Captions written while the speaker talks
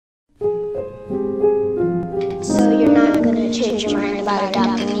change your mind about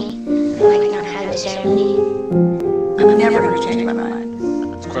adopting me? Like not have a ceremony? I'm never going to change my mind.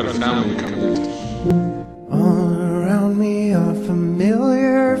 It's quite a family you're coming into. All around me are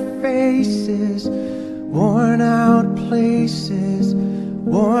familiar faces, worn out places,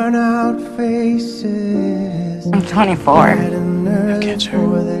 worn out faces. I'm 24. I have cancer.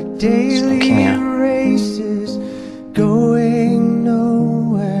 For their daily races, going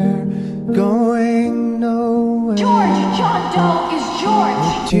nowhere, going nowhere. George, John Doe is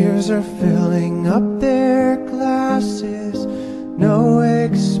George. Tears are filling up their glasses. No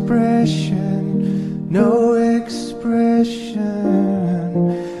expression, no expression.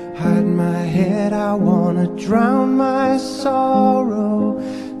 Hide my head, I wanna drown my sorrow.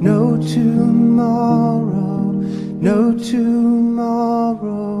 No tomorrow, no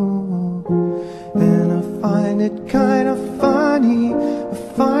tomorrow. And I find it kind of funny, I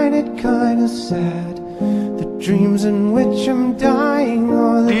find it kind of sad. The dreams in which I'm dying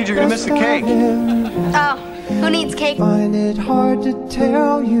are the You're gonna miss the cake. Oh, who needs cake? I find it hard to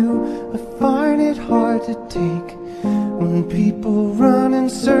tell you, I find it hard to take. When people run in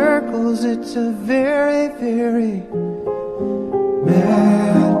circles, it's a very, very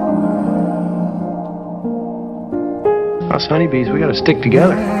mad world. Us honeybees, we gotta stick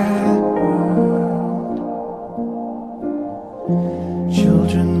together.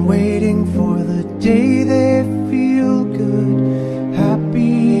 Children waiting for the day they feel good.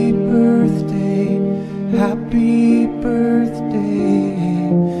 Happy birthday, happy birthday.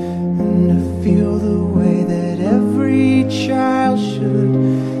 And to feel the way that every child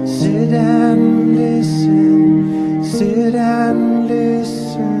should sit and listen, sit and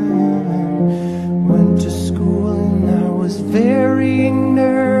listen. Went to school and I was very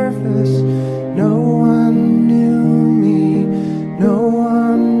nervous. No one knew me, no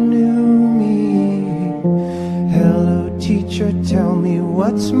one knew me. Hello teacher, tell me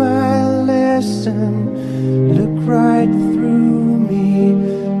what's my lesson. Look right through me,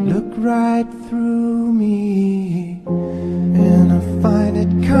 look right through me. And I find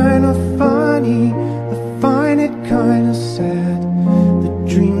it kind of funny, I find it kind of sad. The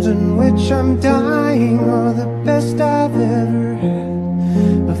dreams in which I'm dying are the best I've ever had.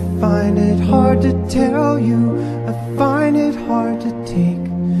 I find it hard to tell you, I find it hard to take.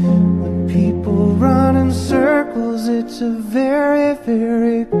 When people run in circles, it's a very,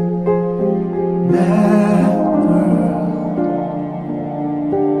 very